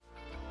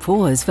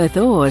Pause for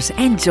thought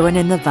and join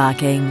in the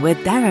barking with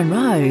Darren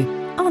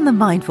Rowe on The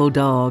Mindful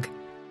Dog.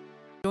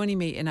 Joining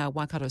me in our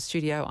Waikato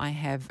studio, I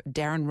have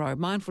Darren Rowe,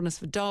 Mindfulness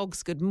for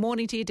Dogs. Good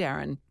morning to you,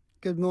 Darren.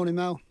 Good morning,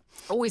 Mel.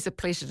 Always a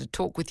pleasure to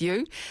talk with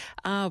you.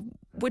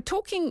 We're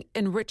talking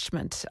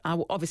enrichment.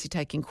 We're obviously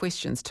taking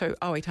questions too.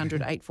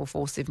 0800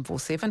 844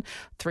 747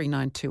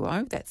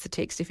 3920. That's the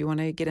text if you want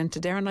to get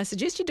into Darren. I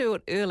suggest you do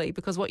it early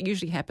because what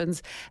usually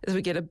happens is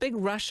we get a big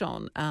rush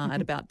on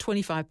at about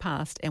 25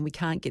 past and we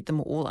can't get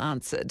them all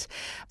answered.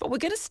 But we're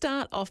going to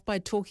start off by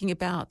talking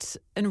about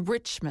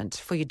enrichment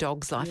for your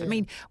dog's life. Yeah. I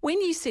mean,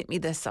 when you sent me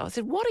this, I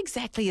said, what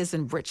exactly is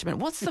enrichment?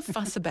 What's the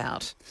fuss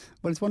about?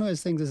 Well, it's one of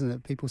those things, isn't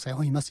it? People say,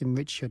 oh, you must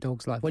enrich your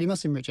dog's life. Well, you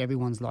must enrich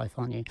everyone's life,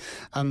 aren't you?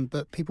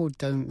 But people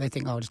don't, they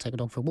think, oh, I'll just take a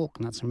dog for a walk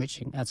and that's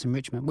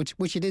enrichment,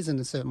 which it is in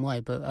a certain way,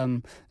 but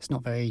it's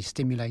not very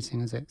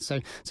stimulating, is it? So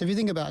if you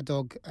think about a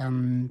dog,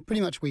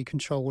 pretty much we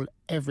control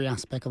every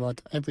aspect of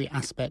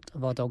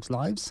our dog's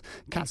lives.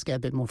 Cats get a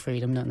bit more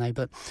freedom, don't they?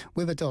 But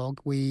with a dog,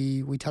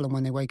 we tell them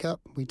when they wake up,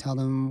 we tell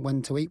them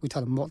when to eat, we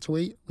tell them what to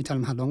eat, we tell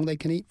them how long they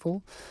can eat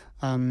for.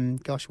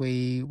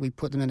 We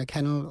put them in a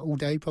kennel all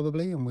day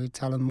probably, and we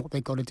tell them what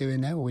they've got to do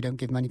in there, or we don't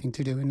give them anything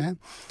to do in there.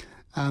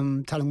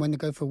 Tell them when to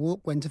go for a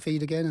walk, when to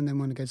feed again, and then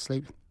when to go to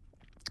sleep.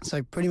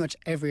 So pretty much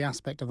every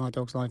aspect of our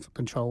dog's life are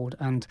controlled,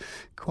 and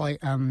quite,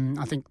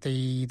 I think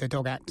the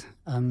Dog Act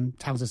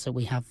tells us that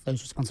we have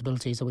those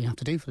responsibilities that we have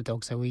to do for the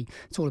dog. So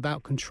it's all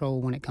about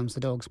control when it comes to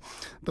dogs,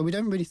 but we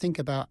don't really think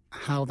about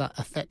how that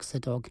affects the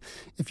dog.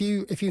 If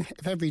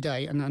every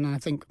day, and I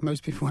think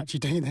most people actually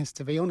do this,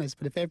 to be honest,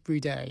 but if every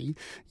day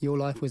your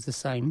life was the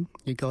same,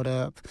 you got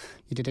up,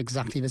 you did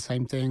exactly the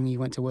same thing, you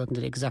went to work and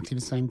did exactly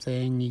the same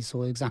thing, you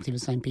saw exactly the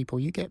same people,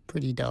 you get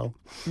pretty dull,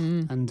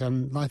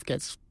 and life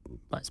gets.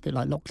 It's a bit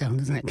like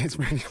lockdown, isn't it? It gets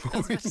really boring. I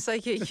was about to say,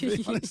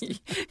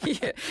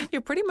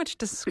 you're pretty much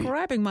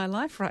describing my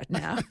life right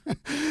now.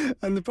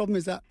 And the problem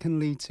is that can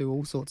lead to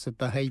all sorts of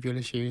behavioural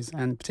issues,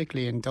 and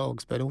particularly in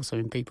dogs, but also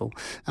in people.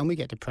 And we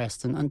get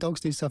depressed, and dogs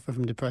do suffer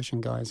from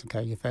depression, guys.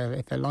 Okay, if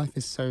their life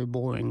is so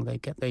boring,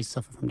 they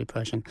suffer from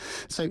depression.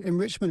 So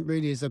enrichment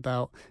really is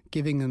about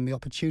giving them the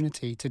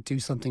opportunity to do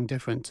something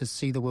different, to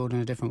see the world in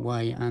a different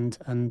way,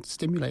 and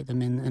stimulate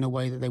them in a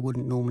way that they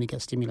wouldn't normally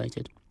get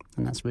stimulated.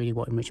 And that's really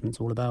what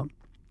enrichment's all about.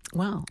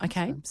 Wow,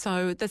 okay.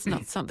 So that's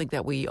not something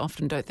that we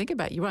often don't think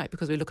about. You're right,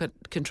 because we look at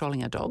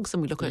controlling our dogs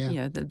and we look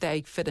at,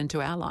 they fit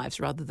into our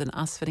lives rather than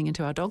us fitting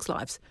into our dogs'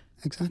 lives.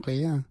 Exactly,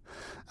 yeah.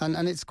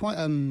 And it's quite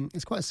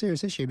a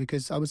serious issue,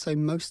 because I would say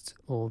most,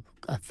 or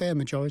a fair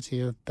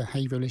majority of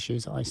behavioural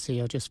issues that I see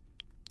are just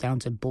down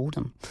to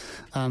boredom,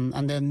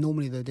 and they're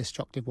normally the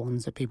destructive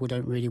ones that people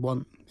don't really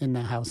want in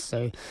their house.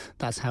 So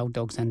that's how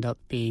dogs end up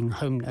being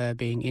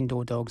being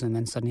indoor dogs, and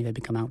then suddenly they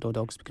become outdoor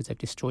dogs because they've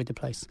destroyed the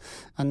place,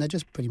 and they're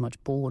just pretty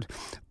much bored.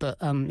 But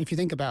if you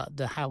think about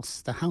the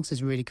house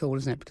is really cool,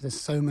 isn't it? Because there's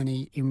so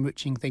many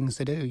enriching things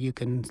to do. You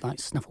can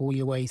snuffle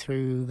your way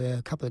through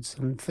the cupboards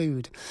and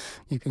food.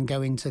 You can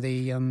go into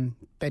the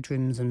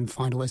bedrooms and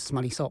find all those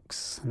smelly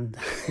socks and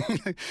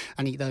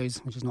and eat those,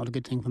 which is not a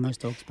good thing for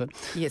most dogs. But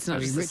yeah, it's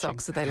not just the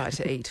socks that they like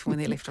to eat when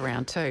they're left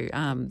around too.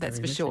 That's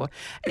for sure.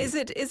 Is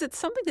it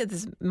something that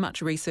there's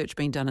much research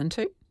being done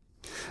into?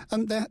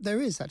 There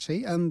is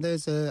actually.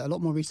 There's a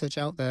lot more research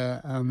out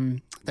there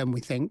than we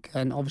think,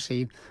 and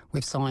obviously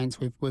with science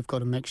we've got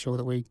to make sure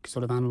that we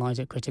sort of analyse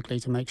it critically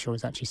to make sure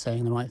it's actually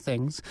saying the right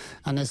things.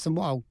 And there's some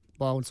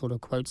wild sort of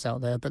quotes out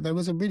there, but there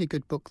was a really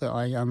good book that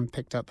I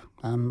picked up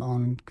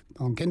on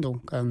Kindle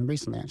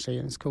recently, actually,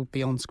 and it's called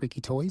Beyond Squeaky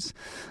Toys,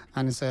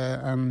 and it's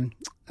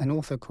an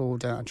author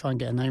called I'll try and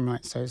get her name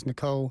right, so it's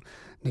Nicole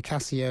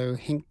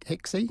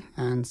Nicasio-Hicksey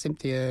and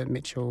Cynthia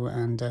Mitchell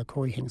and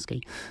Corey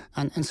Hinsky,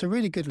 and it's a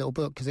really good little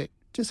book because it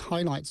just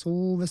highlights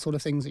all the sort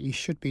of things that you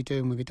should be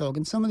doing with your dog.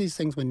 And some of these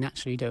things we're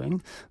naturally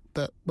doing,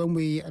 but when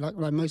we, like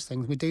most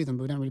things, we do them,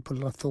 but we don't really put a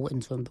lot of thought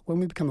into them. But when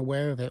we become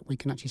aware of it, we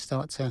can actually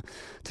start to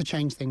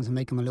change things and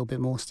make them a little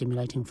bit more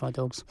stimulating for our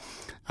dogs.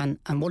 And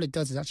what it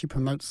does is actually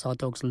promotes our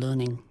dogs'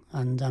 learning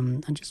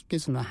and just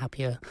gives them a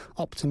happier,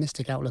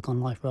 optimistic outlook on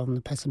life rather than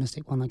a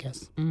pessimistic one, I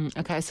guess.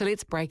 Okay, so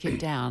let's break it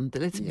down.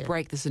 Let's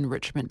break this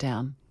enrichment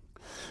down.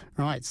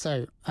 Right,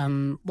 so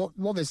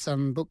what this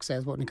book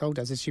says, what Nicole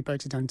does, is she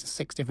breaks it down into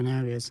 6 different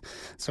areas.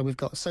 So we've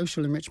got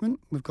social enrichment,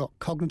 we've got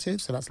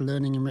cognitive, so that's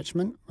learning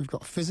enrichment, we've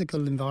got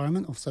physical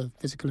environment, also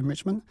physical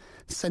enrichment,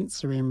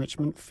 sensory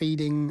enrichment,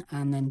 feeding,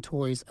 and then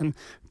toys. And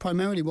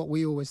primarily what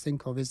we always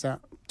think of is that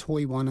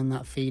toy one and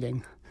that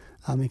feeding.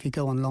 If you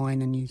go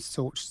online and you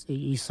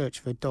search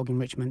for dog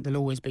enrichment, there'll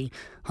always be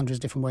hundreds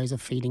of different ways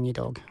of feeding your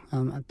dog,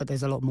 but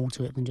there's a lot more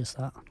to it than just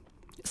that.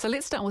 So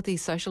let's start with the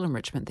social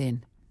enrichment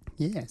then.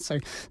 Yeah, so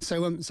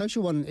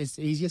social one is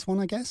the easiest one,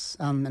 I guess,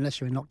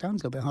 unless you're in lockdown,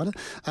 it's a little bit harder.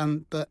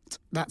 But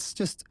that's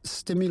just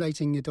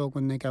stimulating your dog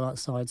when they go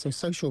outside. So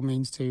social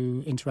means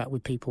to interact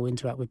with people,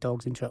 interact with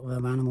dogs, interact with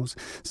other animals.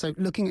 So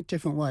looking at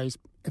different ways.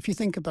 If you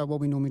think about what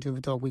we normally do with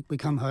a dog, we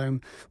come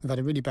home, we've had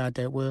a really bad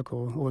day at work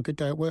or a good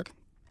day at work.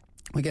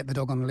 We get the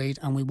dog on the lead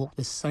and we walk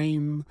the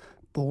same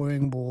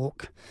boring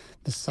walk,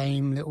 the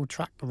same little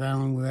track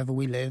around wherever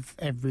we live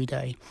every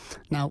day.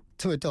 Now,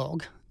 to a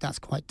dog, that's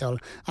quite dull.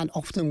 And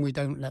often we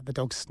don't let the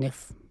dog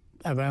sniff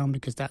around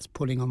because that's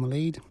pulling on the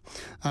lead.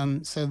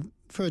 So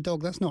for a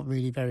dog, that's not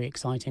really very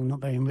exciting, not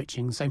very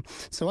enriching. So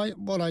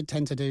what I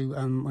tend to do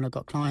when I've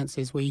got clients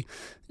is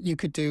you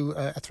could do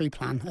a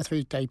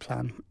 3-day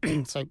plan.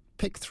 So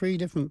pick 3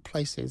 different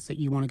places that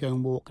you want to go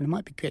and walk. And it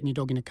might be getting your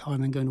dog in a car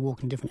and then going to walk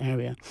in a different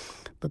area.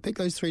 But pick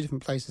those 3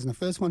 different places. And the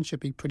first one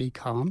should be pretty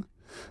calm.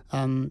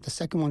 The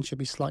second one should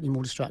be slightly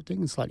more distracting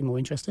and slightly more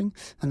interesting.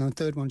 And then the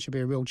third one should be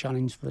a real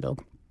challenge for the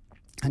dog.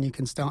 And you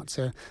can start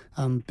to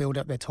build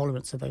up their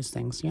tolerance of those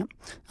things, yeah?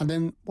 And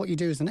then what you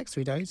do is the next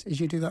 3 days is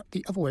you do that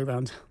the other way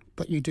around,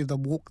 but you do the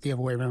walk the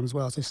other way around as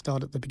well. So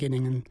start at the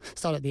beginning and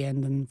start at the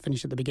end and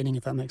finish at the beginning,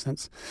 if that makes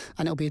sense.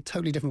 And it'll be a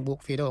totally different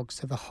walk for your dog.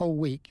 So the whole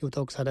week, your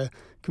dog's had a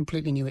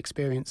completely new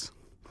experience.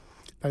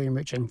 Very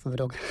enriching for the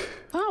dog.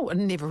 Oh, I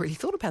never really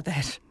thought about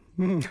that.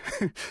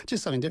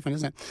 Just something different,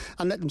 isn't it?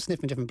 And let them sniff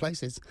in different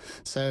places.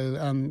 So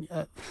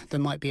there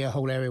might be a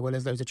whole area where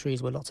there's loads of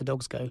trees where lots of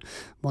dogs go.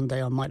 One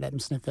day I might let them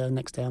sniff there,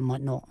 next day I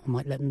might not. I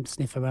might let them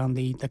sniff around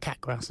the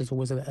cat grass. There's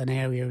always an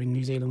area in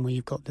New Zealand where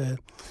you've got the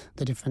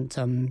different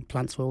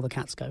plants where all the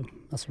cats go.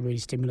 That's a really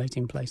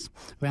stimulating place.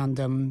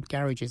 Around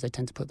garages, they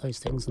tend to put those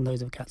things, and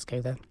loads of cats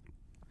go there.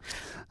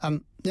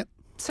 Yep.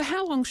 So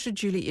how long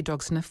should you let your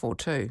dog sniff for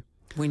too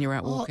when you're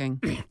out walking?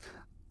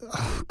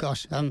 Oh,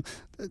 gosh,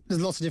 there's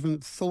lots of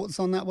different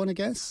thoughts on that one, I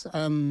guess.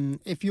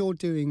 If you're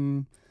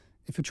trying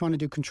to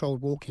do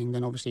controlled walking,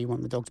 then obviously you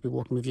want the dog to be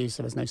walking with you,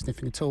 so there's no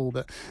sniffing at all.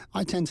 But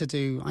I tend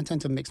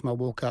to mix my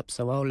walk up,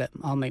 so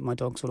I'll make my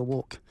dog sort of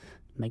walk.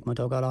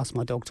 I'll ask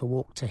my dog to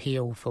walk to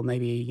heel for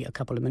maybe a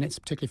couple of minutes,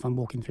 particularly if I'm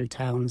walking through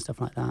town and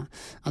stuff like that.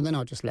 And then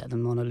I'll just let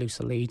them on a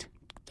looser lead.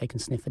 They can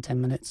sniff for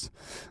 10 minutes.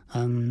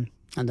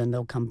 And then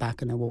they'll come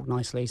back and they'll walk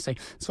nicely. So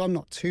I'm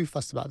not too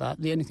fussed about that.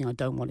 The only thing I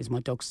don't want is my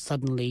dog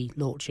suddenly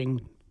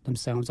launching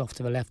themselves off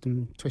to the left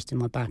and twisting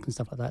my back and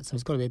stuff like that. So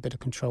there's got to be a bit of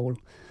control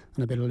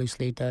and a bit of loose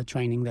lead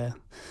training there.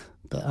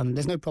 But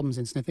there's no problems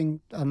in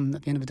sniffing. At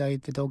the end of the day,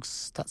 the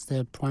dogs, that's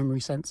their primary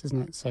sense,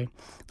 isn't it? So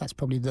that's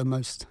probably the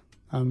most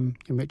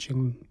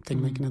enriching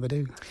thing they can ever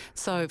do.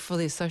 So for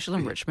their social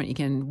enrichment, you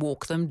can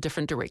walk them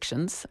different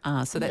directions.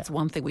 So that's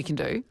one thing we can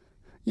do.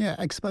 Yeah,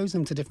 expose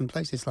them to different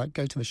places, like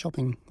go to a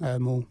shopping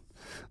mall.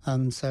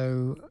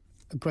 So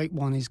a great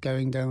one is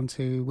going down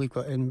to, we've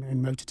got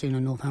in Rotorua,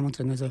 North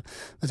Hamilton, there's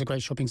a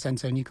great shopping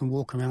centre, and you can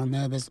walk around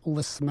there. There's all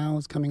the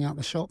smells coming out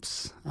the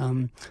shops,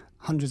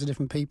 hundreds of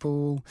different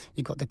people,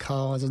 you've got the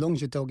cars. As long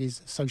as your dog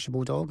is a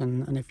sociable dog,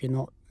 and if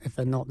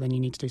they're not, then you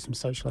need to do some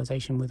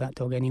socialisation with that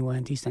dog anyway,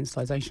 and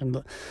desensitisation.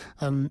 But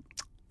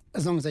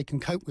as long as they can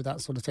cope with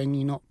that sort of thing,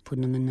 you're not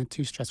putting them in a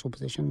too stressful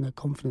position, their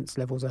confidence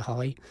levels are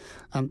high.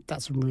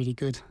 That's a really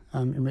good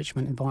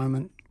enrichment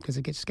environment, because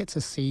it just gets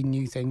to see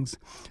new things.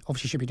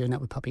 Obviously, you should be doing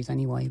that with puppies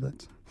anyway.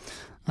 But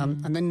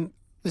and then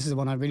this is the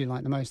one I really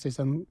like the most, is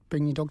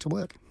bring your dog to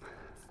work.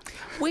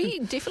 We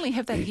definitely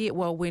have that here.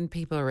 Well, when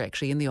people are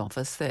actually in the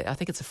office, I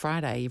think it's a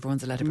Friday,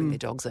 everyone's allowed to bring their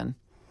dogs in.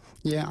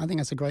 Yeah, I think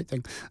that's a great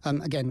thing.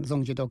 Again, as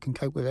long as your dog can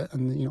cope with it,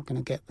 and you're not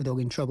going to get the dog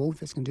in trouble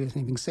if it's going to do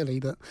anything silly,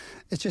 but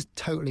it's just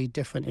totally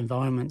different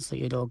environments that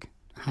your dog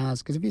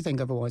has. Because if you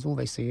think otherwise, all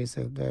they see is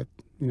the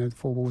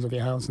 4 walls of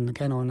your house and the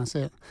kennel, and that's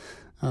it.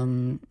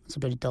 It's a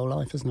pretty dull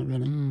life, isn't it,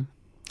 really?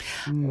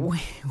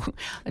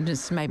 It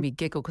just made me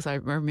giggle, because I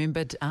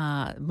remembered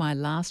my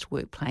last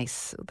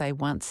workplace. They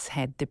once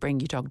had the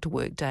bring your dog to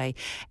work day,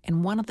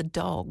 and one of the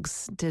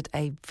dogs did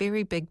a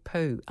very big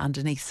poo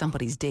underneath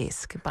somebody's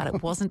desk, but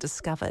it wasn't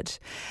discovered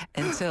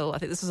until, I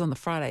think this was on the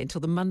Friday, until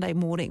the Monday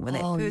morning when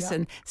that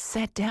person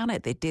sat down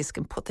at their desk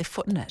and put their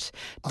foot in it.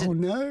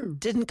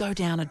 Didn't go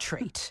down a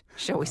treat,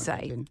 shall we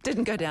say.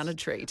 Didn't go down a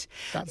treat.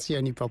 That's the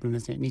only problem,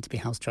 isn't it? It needs to be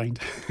house trained.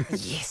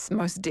 Yes,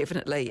 most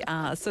definitely.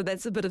 So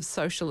that's a bit of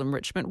social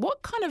enrichment.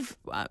 What kind of,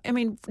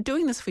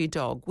 doing this for your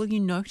dog, will you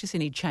notice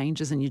any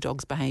changes in your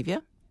dog's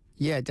behaviour?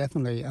 Yeah,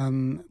 definitely.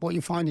 What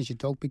you find is your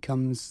dog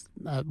becomes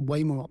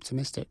way more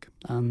optimistic,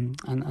 and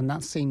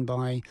that's seen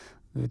by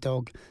the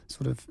dog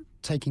sort of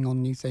taking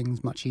on new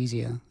things much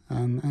easier,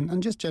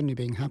 and just generally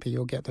being happy.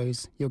 You'll get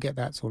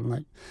that sort of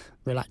like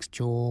relaxed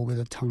jaw with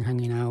a tongue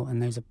hanging out,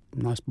 and those are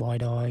nice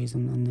wide eyes,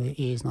 and the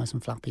ears nice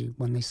and flappy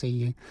when they see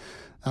you.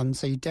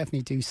 So you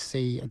definitely do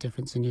see a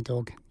difference in your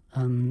dog.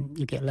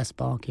 You get less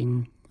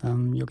barking.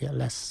 You'll get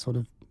less sort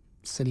of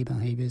silly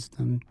behaviours,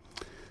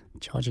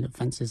 charging at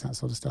fences, that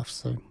sort of stuff.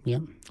 So, yeah.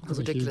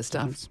 Ridiculous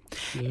stuff.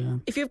 Yeah.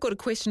 If you've got a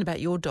question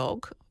about your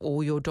dog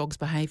or your dog's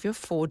behaviour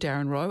for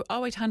Darren Rowe,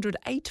 0800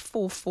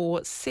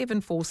 844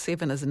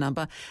 747 is the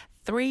number,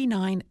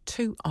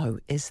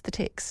 3920 is the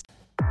text.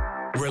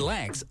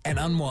 Relax and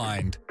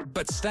unwind.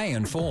 but stay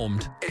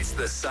informed. It's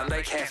the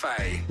Sunday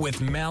Cafe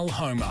with Mel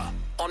Homer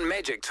on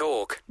Magic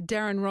Talk.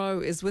 Darren Rowe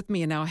is with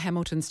me in our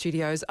Hamilton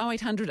studios.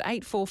 0800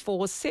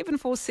 844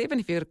 747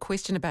 if you've got a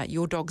question about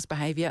your dog's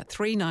behaviour.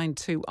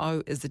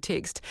 3920 is the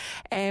text.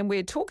 And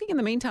we're talking in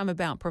the meantime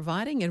about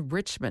providing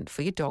enrichment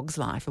for your dog's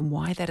life and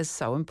why that is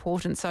so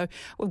important. So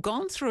we've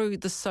gone through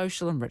the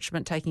social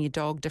enrichment, taking your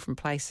dog different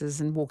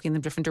places and walking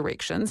them different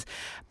directions.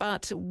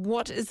 But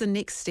what is the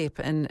next step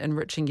in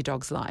enriching your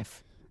dog's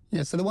life?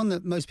 Yeah, so the one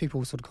that most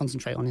people sort of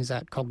concentrate on is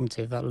that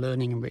cognitive, that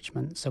learning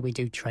enrichment. So we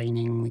do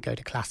training, we go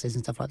to classes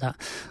and stuff like that.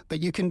 But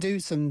you can do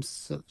some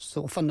sort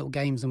of fun little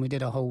games, and we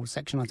did a whole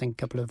section, I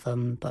think, about a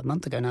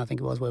month ago now, I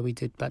think it was, where we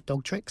did about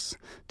dog tricks,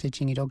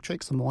 teaching your dog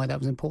tricks and why that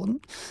was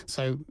important.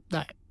 So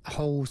that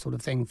whole sort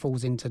of thing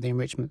falls into the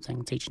enrichment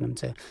thing, teaching them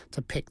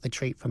to pick the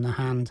treat from the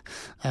hand.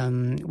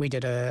 We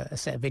did a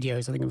set of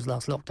videos, I think it was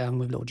last lockdown,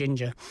 with little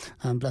Ginger,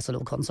 bless her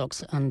little cotton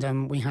socks,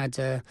 and we had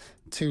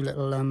two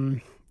little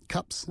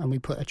cups, and we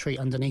put a treat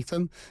underneath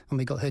them, and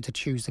we got her to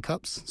choose the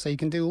cups. So you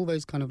can do all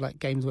those kind of like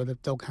games where the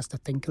dog has to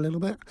think a little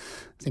bit,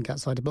 think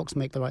outside the box,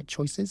 make the right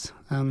choices.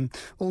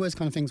 All those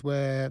kind of things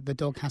where the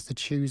dog has to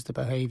choose the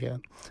behaviour.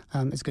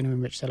 It's going to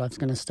enrich their life. It's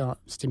going to start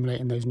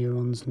stimulating those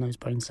neurons and those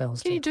brain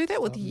cells. Can you do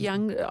that with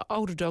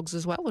older dogs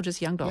as well, or just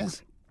young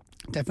dogs? Yeah.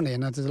 Definitely,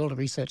 and there's a lot of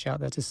research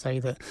out there to say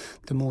that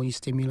the more you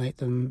stimulate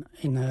them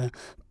in a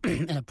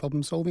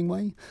problem-solving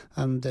way,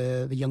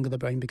 the younger the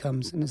brain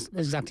becomes. And it's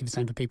exactly the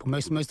same for people.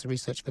 Most of the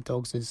research for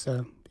dogs is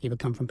either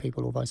come from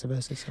people or vice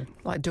versa. So.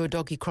 Like do a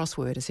doggy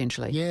crossword,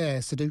 essentially. Yeah,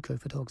 Sudoku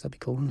for dogs, that'd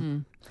be cool.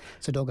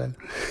 Sudogo.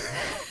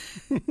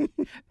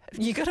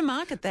 You got to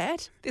market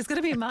that. There's got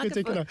to be a market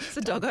for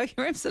Sudoku.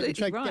 You're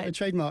absolutely right. Get a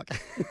trademark.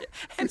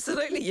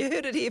 Absolutely, you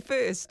heard it here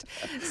first.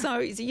 So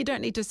you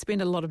don't need to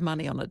spend a lot of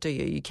money on it, do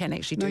you? You can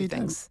actually do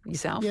things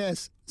yourself.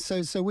 Yes.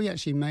 So we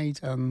actually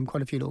made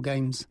quite a few little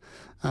games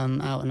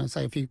out, and I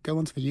say if you go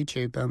onto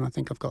YouTube, I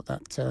think I've got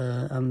that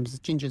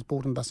Ginger's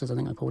Boredom Busters, I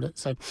think I called it.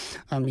 So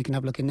you can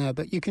have a look in there,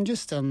 but you can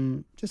just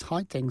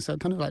hide things. So it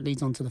kind of like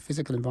leads on to the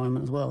physical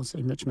environment as well, so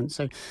enrichment.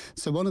 So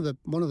one of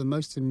the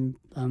most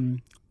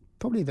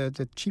probably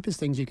the cheapest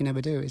things you can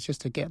ever do is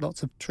just to get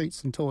lots of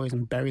treats and toys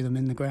and bury them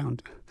in the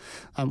ground.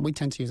 We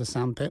tend to use a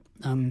sand pit,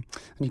 and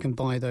you can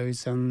buy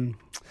those,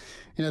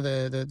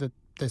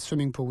 the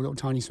swimming pool, little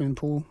tiny swimming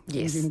pool.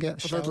 Yes, you can get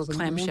the little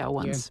clamshell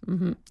ones. Yeah.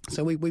 Mm-hmm.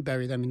 So we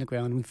bury them in the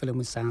ground, and we fill them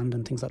with sand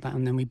and things like that,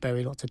 and then we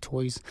bury lots of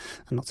toys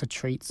and lots of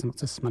treats and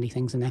lots of smelly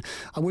things in there.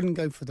 I wouldn't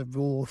go for the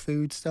raw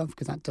food stuff,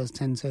 because that does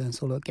tend to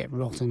sort of get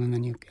rotten, and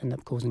then you end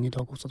up causing your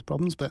dog all sorts of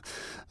problems. But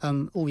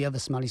all the other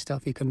smelly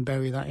stuff, you can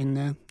bury that in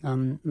there,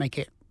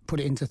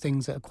 put it into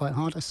things that are quite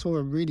hard. I saw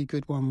a really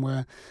good one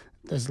where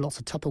there's lots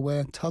of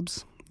Tupperware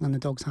tubs, and the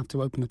dogs have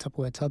to open the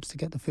Tupperware tubs to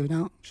get the food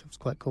out, which was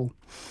quite cool.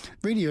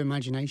 Really, your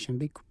imagination,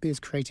 be as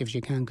creative as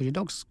you can, because your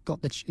dog's got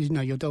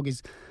your dog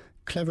is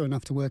clever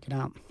enough to work it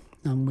out.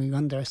 And we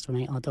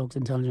underestimate our dog's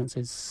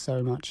intelligences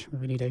so much, we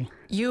really do.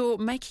 You're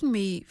making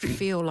me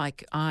feel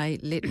like I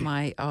let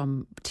my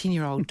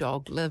 10-year-old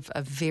dog live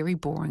a very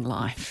boring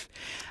life.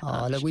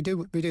 Look, we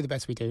do the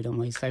best we do, don't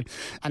we? So,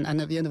 and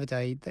at the end of the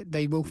day,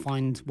 they will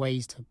find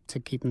ways to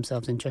keep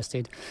themselves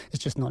interested.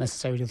 It's just not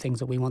necessarily the things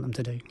that we want them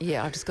to do.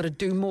 Yeah, I've just got to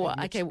do more.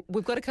 Okay,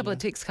 we've got a couple of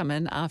texts come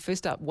in.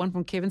 First up, one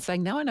from Kevin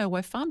saying, now I know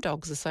why farm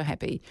dogs are so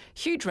happy.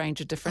 Huge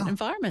range of different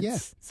environments. Yeah,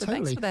 so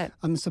totally. Thanks for that.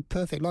 It's a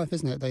perfect life,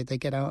 isn't it? They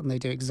get out and they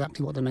do exactly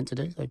what they're meant to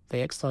do.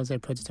 They exercise their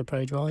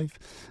predator-prey drive,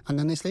 and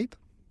then they sleep.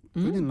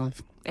 Brilliant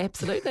life.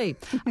 Absolutely.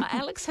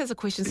 Alex has a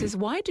question, says,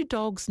 why do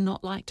dogs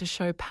not like to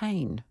show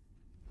pain?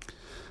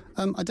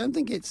 I don't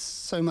think it's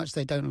so much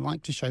they don't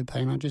like to show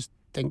pain. I just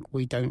think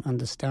we don't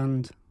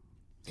understand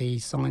the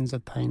signs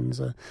of pain.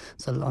 So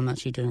I'm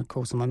actually doing a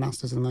course on my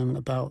master's at the moment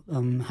about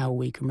how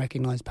we can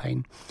recognise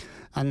pain.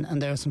 And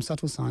there are some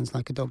subtle signs,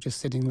 like a dog just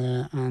sitting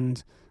there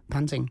and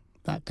panting.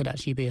 That could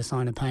actually be a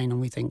sign of pain,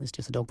 and we think it's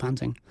just a dog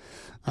panting.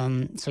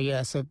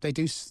 So they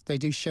do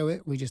show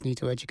it. We just need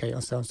to educate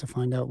ourselves to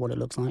find out what it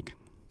looks like.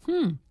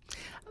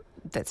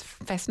 That's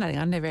fascinating.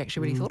 I never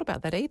actually really thought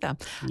about that either.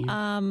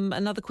 Yeah.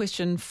 Another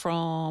question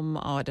from,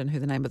 I don't know who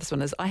the name of this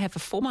one is. I have a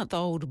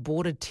 4-month-old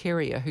border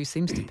terrier who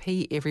seems to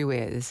pee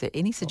everywhere. Is there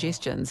any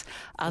suggestions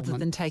other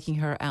than taking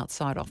her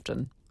outside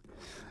often?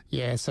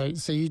 Yeah, so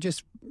you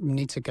just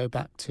need to go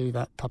back to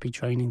that puppy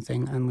training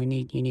thing, and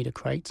you need a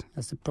crate.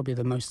 That's probably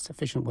the most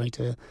efficient way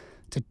to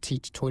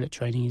teach toilet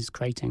training, is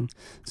crating.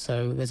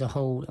 So there's a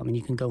whole,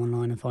 you can go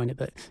online and find it,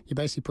 but you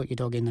basically put your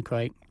dog in the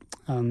crate,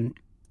 and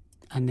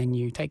then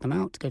you take them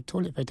out to go to the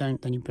toilet. If they don't,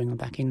 then you bring them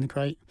back in the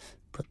crate,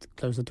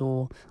 close the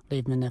door,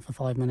 leave them in there for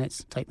 5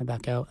 minutes, take them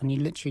back out, and you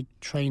literally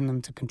train them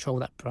to control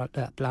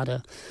that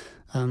bladder.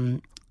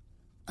 And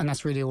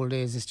that's really all it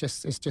is.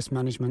 It's just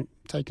management,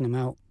 taking them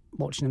out,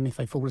 watching them if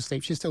they fall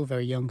asleep. She's still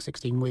very young,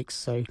 16 weeks,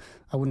 so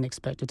I wouldn't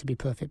expect her to be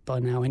perfect by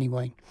now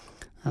anyway.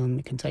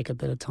 It can take a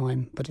bit of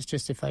time, but it's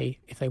just if they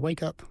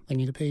wake up, they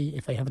need to pee.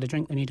 If they have a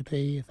drink, they need to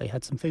pee. If they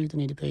had some food, they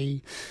need to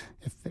pee.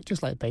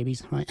 Just like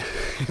babies, right?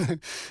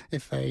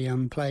 If they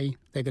play,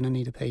 they're going to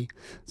need to pee.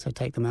 So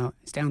take them out.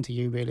 It's down to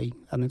you, really.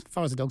 As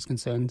far as the dog's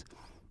concerned,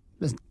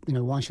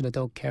 why should a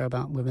dog care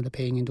about whether they're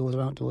peeing indoors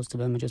or outdoors? To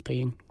them, they're just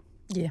peeing.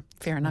 Yeah,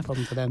 fair enough. No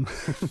problem for them.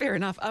 Fair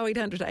enough.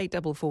 0800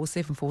 844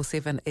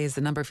 747 is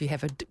the number if you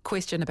have a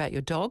question about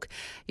your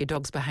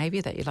dog's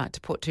behaviour that you'd like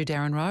to put to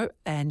Darren Rowe.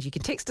 And you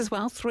can text as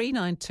well,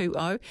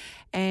 3920.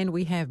 And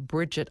we have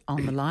Bridget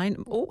on the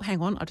line. Oh,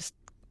 hang on.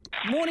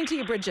 Morning to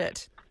you,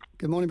 Bridget.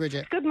 Good morning,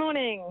 Bridget. Good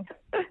morning.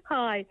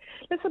 Hi.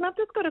 Listen, I've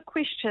just got a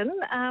question.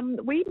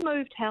 We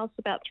moved house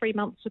about 3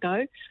 months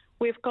ago.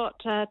 We've got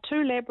 2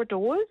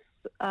 Labradors.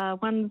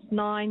 One's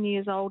 9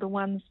 years old and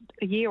one's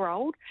a year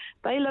old.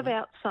 They live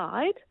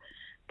outside.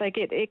 They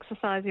get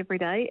exercise every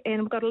day.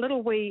 And we've got a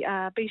little wee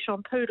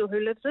Bichon poodle who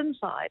lives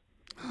inside.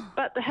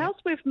 But the house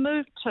we've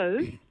moved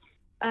to,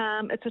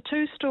 it's a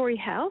 2-storey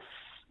house.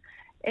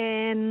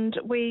 And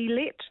we've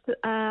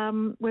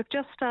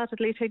just started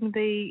letting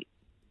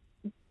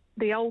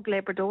the old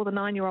Labrador, the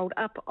 9-year-old,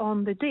 up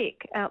on the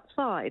deck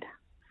outside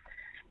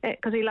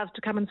because he loves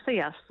to come and see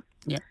us.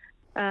 Yeah.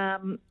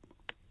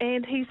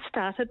 And he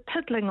started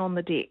piddling on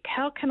the deck.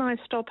 How can I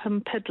stop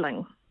him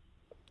piddling?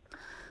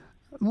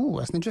 Oh,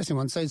 that's an interesting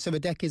one. So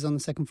the deck is on the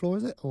second floor,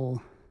 is it? Or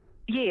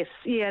Yes,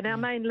 yeah. And our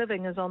main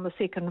living is on the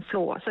second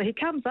floor. So he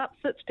comes up,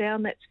 sits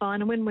down, that's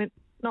fine. And when we're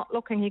not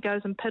looking, he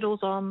goes and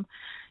piddles on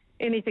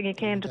anything he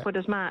can to put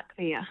his mark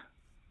there.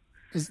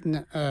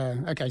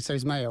 Okay, so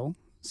he's male.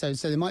 So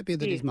there might be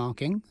that he's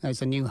marking.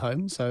 It's a new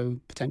home, so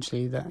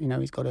potentially that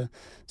he's got to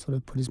sort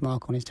of put his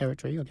mark on his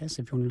territory, I guess,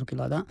 if you want to look at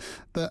it like that.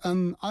 But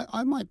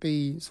I might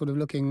be sort of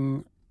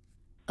looking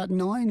at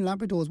 9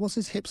 Labradors. What's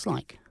his hips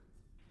like?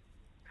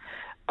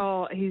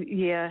 Oh,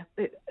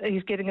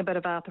 he's getting a bit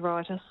of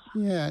arthritis.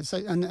 Yeah. So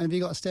and have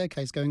you got a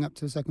staircase going up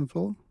to the second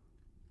floor?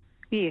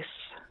 Yes.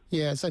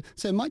 Yeah. So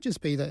it might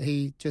just be that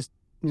he just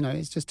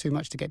it's just too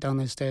much to get down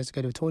those stairs to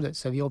go to the toilet.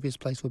 So the obvious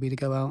place would be to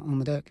go out on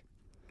the deck.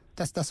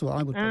 That's what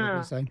I would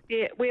probably say.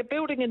 Yeah, we're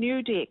building a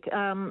new deck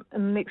in the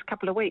next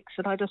couple of weeks,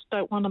 and I just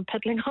don't want him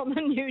piddling on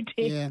the new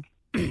deck.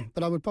 Yeah,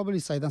 but I would probably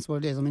say that's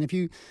what it is. I mean, if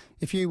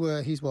you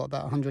were, he's about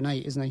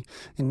 108, isn't he,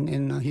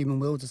 in human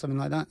worlds or something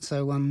like that.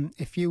 So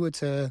if you were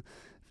to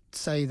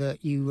say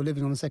that you were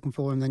living on the second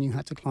floor and then you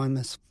had to climb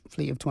this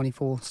fleet of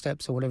 24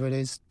 steps or whatever it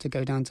is to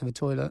go down to the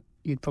toilet,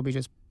 you'd probably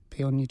just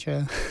pee on your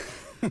chair.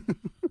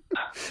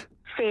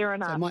 Fair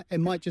enough. So it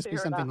might just be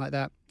something like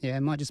that. Yeah,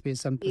 it might just be as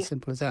simple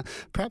as that.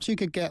 Perhaps you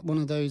could get one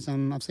of those.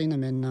 I've seen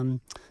them in a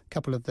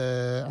couple of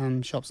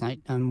the shops like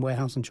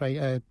Warehouse and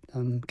Trade,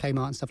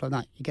 Kmart and stuff like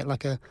that. You get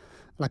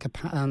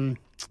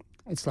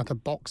it's like a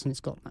box and it's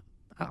got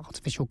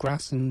artificial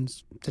grass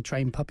and to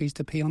train puppies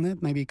to pee on there.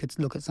 Maybe you could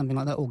look at something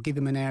like that, or give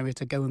him an area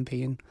to go and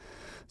pee in.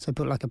 So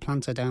put like a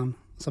planter down,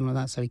 something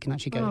like that, so he can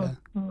actually go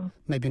there.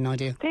 Maybe an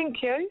idea.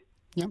 Thank you.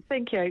 Yeah.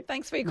 Thank you.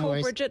 Thanks for your call,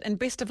 Bridget, and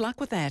best of luck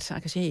with that.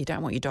 Because you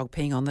don't want your dog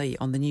peeing on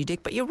the new deck.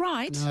 But you're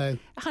right. No.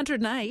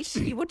 108,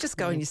 you would just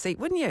go in your seat,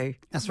 wouldn't you?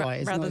 That's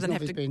right. Rather than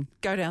have to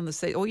go down the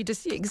seat, or you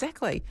just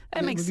exactly.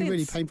 That makes sense. It would be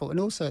really painful, and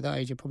also at that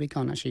age, you probably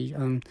can't actually.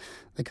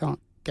 They can't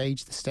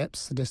gauge the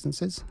steps, the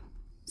distances,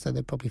 so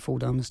they'd probably fall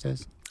down the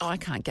stairs. Oh, I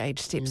can't gauge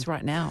steps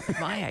right now at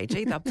my age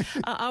either.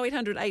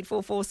 0800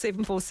 844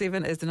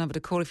 747 is the number to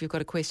call if you've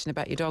got a question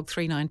about your dog.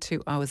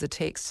 3920 is a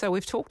text. So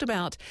we've talked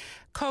about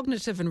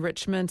cognitive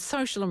enrichment,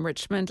 social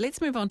enrichment. Let's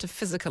move on to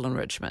physical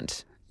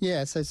enrichment.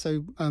 Yeah, so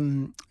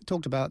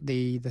talked about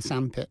the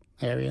sandpit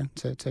area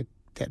to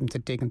get them to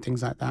dig and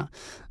things like that.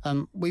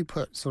 We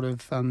put sort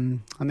of,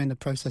 I'm in the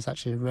process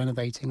actually of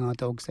renovating our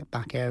dogs at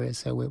back areas,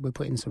 so we're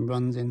putting some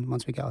runs in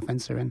once we get our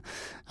fencer in,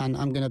 and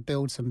I'm going to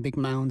build some big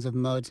mounds of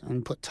mud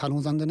and put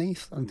tunnels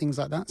underneath and things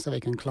like that, so they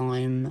can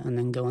climb and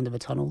then go under the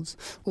tunnels.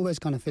 All those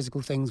kind of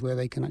physical things where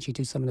they can actually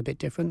do something a bit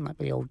different, like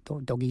the old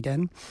doggy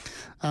den.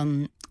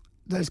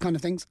 Those kind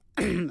of things.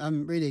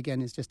 Really,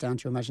 again, it's just down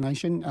to your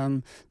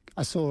imagination.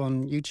 I saw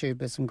on YouTube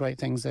there's some great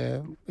things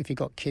there. If you've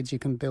got kids, you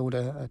can build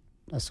a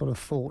sort of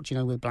fort,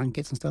 with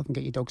blankets and stuff, and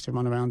get your dogs to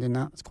run around in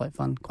that. It's quite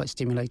fun, quite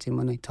stimulating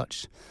when they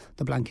touch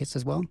the blankets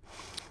as well.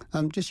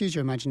 Just use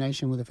your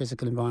imagination with the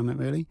physical environment,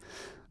 really.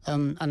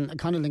 And it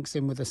kind of links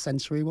in with the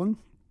sensory one.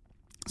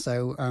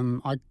 So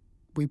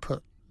we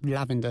put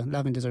lavender.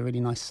 Lavender's a really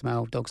nice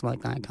smell. Dogs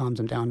like that. It calms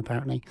them down,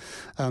 apparently.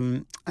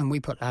 And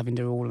we put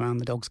lavender all around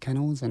the dogs'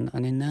 kennels and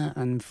in there.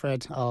 And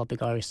Fred, our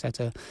big Irish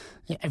setter,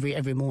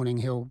 every morning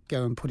he'll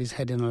go and put his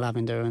head in a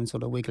lavender and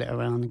sort of wiggle it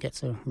around and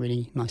gets a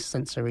really nice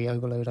sensory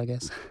overload, I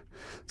guess.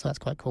 So that's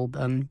quite cool.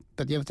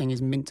 But the other thing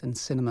is mint and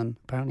cinnamon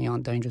apparently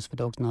aren't dangerous for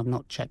dogs, and I've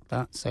not checked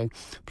that. So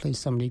please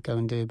somebody go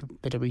and do a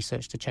bit of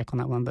research to check on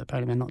that one, but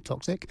apparently they're not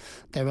toxic.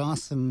 There are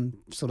some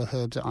sort of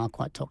herbs that are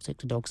quite toxic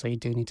to dogs, so you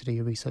do need to do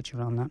your research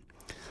around that.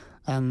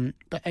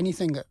 But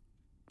anything that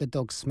the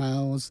dog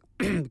smells,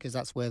 because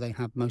that's where they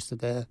have most of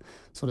their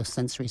sort of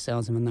sensory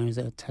cells in the nose.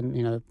 That are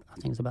I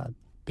think it's about 1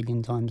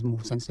 billion times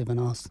more sensitive than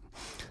us.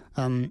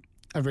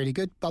 Are really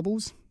good.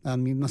 Bubbles.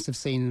 You must have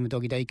seen in the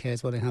doggy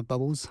daycares where they have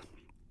bubbles.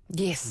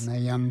 Yes.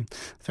 And they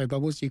throw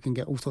bubbles. You can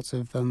get all sorts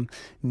of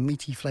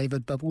meaty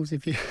flavoured bubbles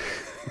if you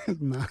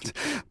Mad.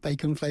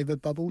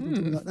 Bacon-flavoured bubbles and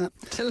things like that.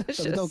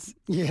 Delicious.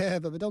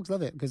 But the dogs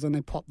love it because when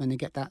they pop, then you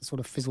get that sort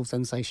of fizzle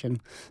sensation,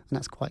 and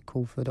that's quite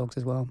cool for the dogs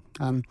as well.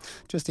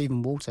 Just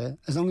even water,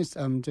 as long as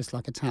just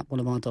like a tap. One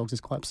of our dogs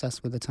is quite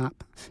obsessed with the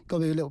tap. Got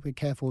to be a little bit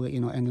careful that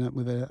you're not ending up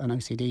with an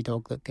OCD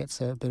dog that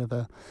gets a bit of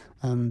a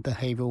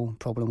behavioural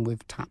problem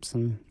with taps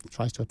and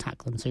tries to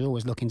attack them. So you're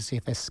always looking to see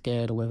if they're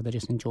scared or whether they're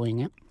just enjoying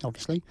it,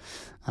 obviously.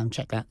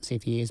 Check that, see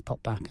if the ears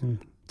pop back and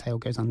tail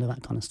goes under,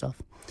 that kind of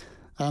stuff.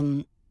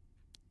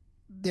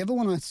 The other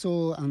one I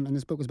saw in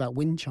this book was about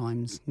wind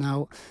chimes.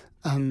 Now,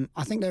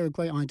 I think they're a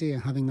great idea,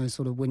 having those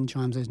sort of wind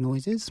chimes, those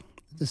noises,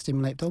 to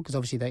stimulate the dog, because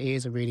obviously their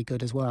ears are really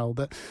good as well.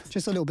 But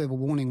just a little bit of a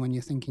warning when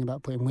you're thinking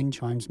about putting wind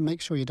chimes,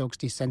 make sure your dog's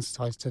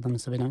desensitised to them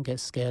so they don't get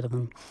scared of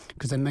them,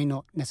 because they may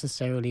not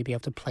necessarily be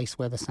able to place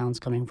where the sound's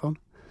coming from.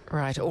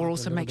 Right, or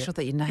also make sure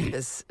that your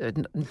neighbours are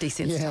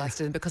desensitised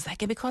to them, because they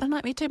can be quite a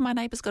nightmare too. My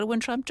neighbour's got a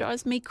wind chime,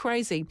 drives me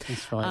crazy.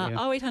 That's right,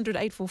 0800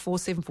 844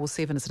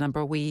 747 is the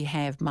number. We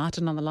have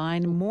Martin on the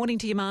line. Morning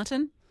to you,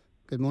 Martin.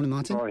 Good morning,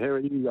 Martin. Oh, how are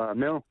you,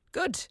 Mel?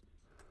 Good.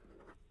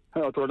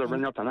 I thought I'd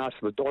ring up and ask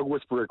the dog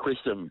whisperer a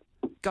question.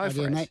 Go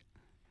for it. Mate.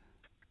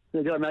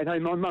 There you go, mate. Hey,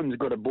 my mum's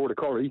got a border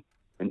collie,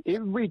 and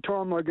every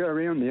time I go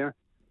around there,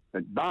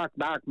 it bark,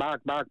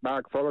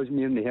 follows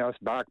me in the house,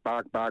 bark,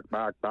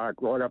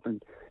 right up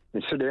and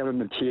sit down in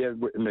the chair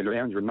in the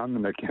lounge with mum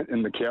in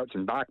the couch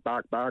and bark,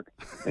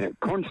 and it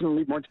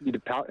constantly wants me to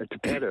pat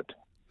it.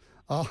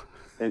 Oh,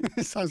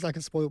 it sounds like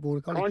a spoiled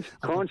border collie.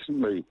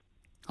 Constantly.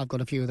 I've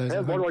got a few of those.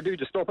 What do I do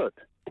to stop it?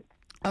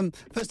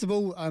 First of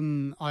all,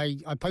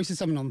 I posted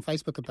something on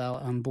Facebook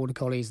about border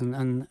collies,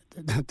 and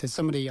there's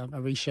somebody, I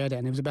reshared it,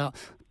 and it was about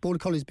border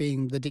collies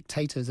being the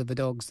dictators of the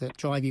dogs that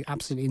drive you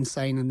absolutely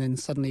insane, and then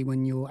suddenly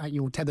when you're at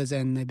your tether's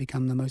end, they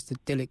become the most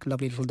idyllic,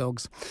 lovely little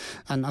dogs.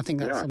 And I think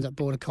that sums up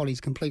border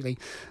collies completely.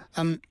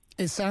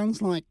 It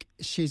sounds like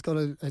she's got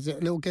is it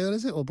a little girl,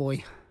 is it, or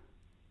boy?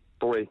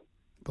 Boy.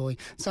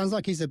 Sounds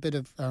like he's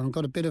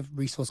got a bit of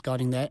resource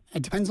guarding there.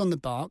 It depends on the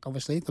bark,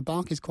 obviously. If the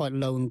bark is quite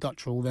low and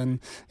guttural,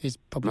 then he's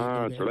probably...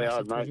 No, it's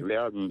loud, mate,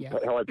 loud and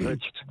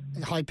high-pitched.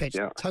 High-pitched,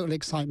 total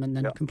excitement,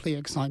 then complete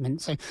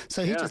excitement. So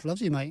he just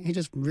loves you, mate. He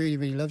just really,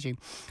 really loves you.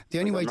 The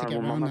only way to get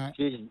around that...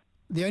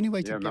 The only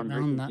way to get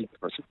around that...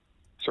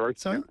 Sorry?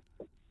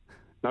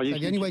 No, you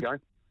go.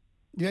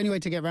 The only way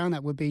to get around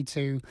that would be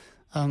to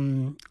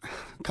kind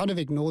of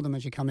ignore them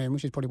as you come in,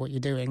 which is probably what you're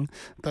doing,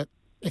 but...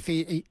 If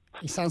he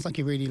sounds like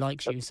he really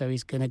likes you, so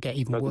he's going to get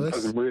even worse.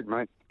 Doesn't work,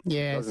 mate.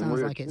 Yeah, it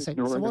sounds like it. So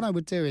what I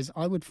would do is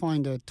I would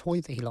find a toy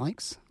that he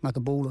likes, like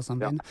a ball or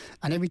something,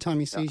 and every time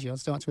he sees you, I'd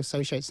start to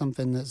associate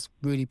something that's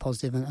really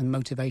positive and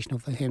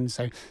motivational for him.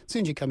 So as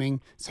soon as you come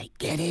in, say,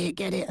 get it,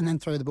 and then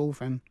throw the ball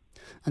for him.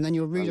 And then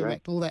you'll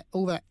redirect all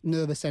that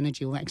nervous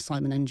energy, all that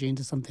excitement energy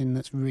into something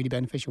that's really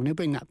beneficial. And he'll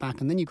bring that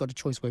back, and then you've got a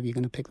choice whether you're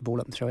going to pick the ball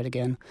up and throw it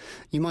again.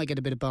 You might get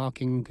a bit of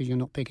barking because you're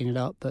not picking it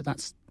up, but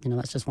that's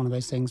just one of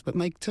those things. But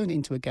turn it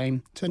into a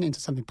game, turn it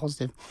into something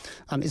positive.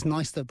 It's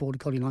nice that Border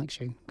Collie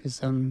likes you, because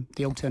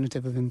the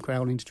alternative of him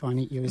growling to try and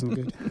eat you isn't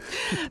good.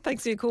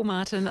 Thanks for your call,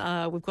 Martin.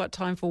 We've got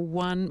time for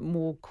one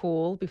more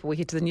call before we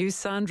head to the news.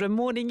 Sandra,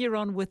 morning, you're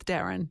on with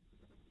Darren.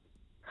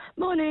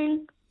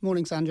 Morning.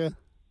 Morning, Sandra.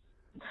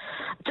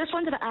 Just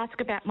wanted to ask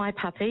about my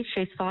puppy.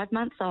 She's 5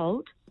 months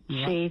old.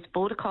 Yeah. She's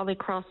Border Collie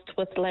crossed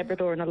with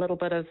Labrador and a little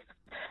bit of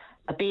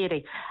a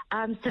beardie.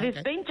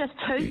 There's been just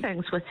two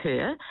things with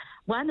her.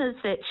 One is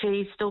that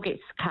she still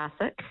gets car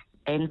sick,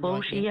 and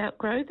will she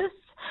outgrow this?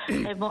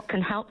 And what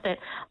can help that?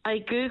 I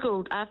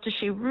Googled after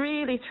she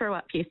really threw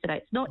up yesterday.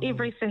 It's not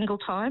every single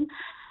time.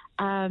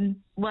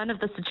 One of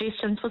the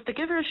suggestions was to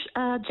give her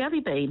a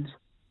jelly bean.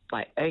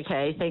 Like,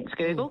 okay, thanks,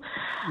 Google.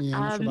 Yeah,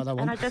 I'm not sure about that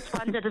one. And I just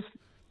wondered if...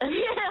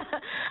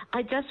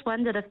 I just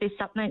wondered if there's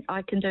something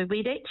I can do.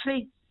 We'd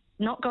actually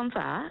not gone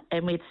far,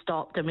 and we'd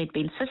stopped, and we'd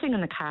been sitting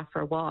in the car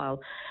for a while,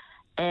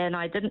 and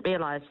I didn't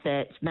realise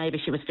that maybe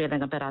she was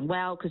feeling a bit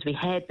unwell because we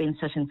had been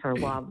sitting for a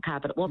while in the car,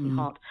 but it wasn't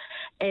hot.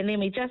 And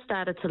then we just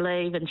started to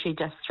leave, and she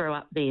just threw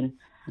up then.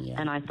 Yeah.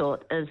 And I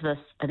thought, is this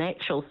an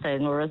actual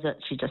thing, or is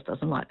it she just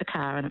doesn't like the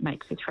car and it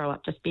makes her throw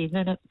up just being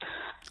in it?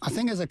 I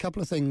think there's a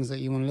couple of things that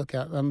you want to look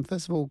at.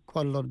 First of all,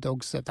 quite a lot of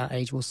dogs at that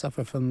age will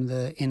suffer from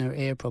the inner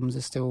ear problems.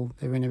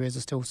 Their inner ears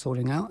are still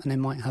sorting out, and they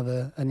might have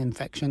an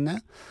infection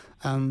there.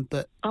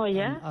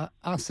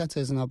 Our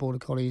setters and our Border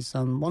Collies,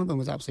 one of them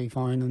was absolutely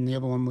fine, and the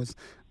other one was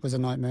a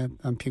nightmare,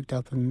 puked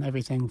up and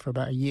everything for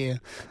about a year,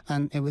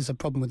 and it was a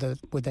problem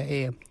with their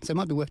ear. So it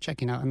might be worth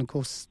checking out. And of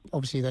course,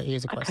 obviously their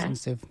ears are quite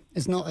sensitive.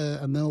 It's not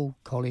a Mel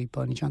Collie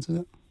by any chance, is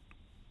it?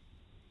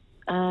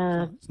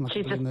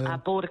 She's just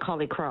a Border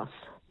Collie cross.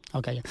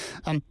 Okay,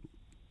 yeah.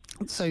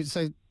 So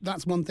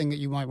that's one thing that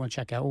you might want to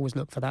check out. Always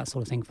look for that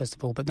sort of thing first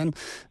of all. But then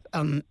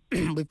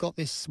we've got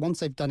this, once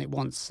they've done it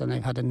once and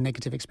they've had a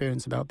negative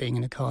experience about being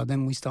in a car,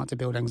 then we start to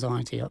build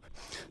anxiety up.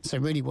 So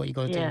really what you've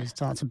got to do is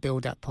start to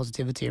build that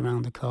positivity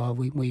around the car.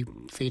 We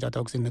feed our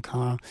dogs in the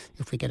car.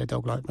 If we get a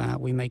dog like that,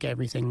 we make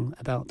everything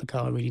about the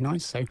car really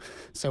nice.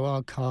 So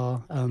our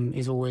car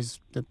is always,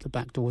 the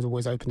back door is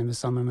always open in the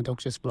summer, and the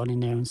dogs just run in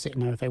there and sit in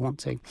there if they want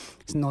to.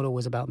 It's not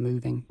always about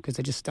moving, because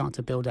they just start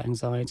to build that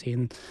anxiety.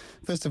 And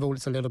first of all,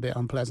 it's a little bit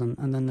unpleasant,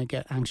 and then they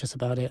get anxious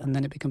about it, and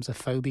then it becomes a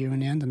phobia in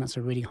the end, and that's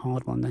a really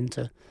hard one then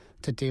to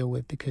deal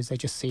with, because they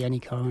just see any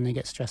car and they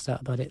get stressed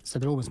out about it. So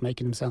they're almost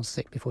making themselves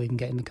sick before you can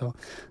get in the car.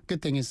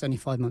 Good thing is it's only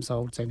 5 months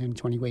old, so only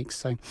 20 weeks.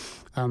 So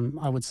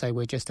I would say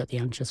we're just at the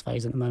anxious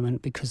phase at the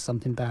moment because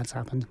something bad's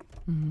happened.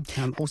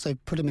 Also,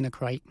 put them in a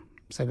crate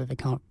so that they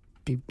can't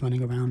be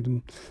running around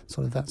and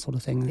sort of that sort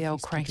of thing. The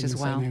old crate as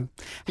well.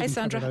 Hey,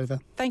 Sandra,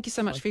 thank you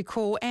so much for your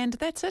call. And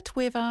that's it.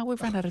 We've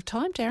run out of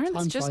time, Darren.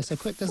 Time flies so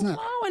quick, doesn't it?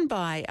 Flowing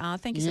by.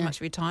 Thank you so much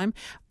for your time.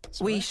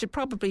 We should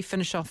probably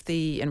finish off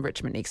the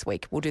enrichment next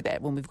week. We'll do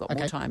that when we've got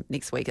more time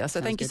next week.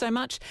 So thank you so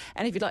much.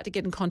 And if you'd like to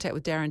get in contact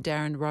with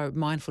Darren Rowe,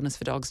 Mindfulness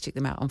for Dogs, check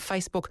them out on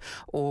Facebook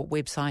or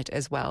website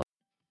as well.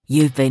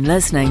 You've been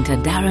listening to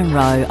Darren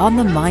Rowe on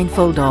The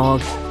Mindful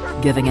Dog,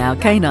 giving our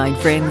canine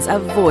friends a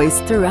voice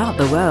throughout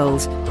the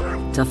world.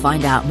 To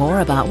find out more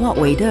about what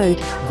we do,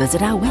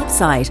 visit our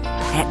website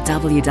at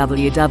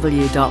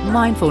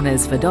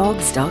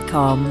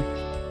www.mindfulnessfordogs.com.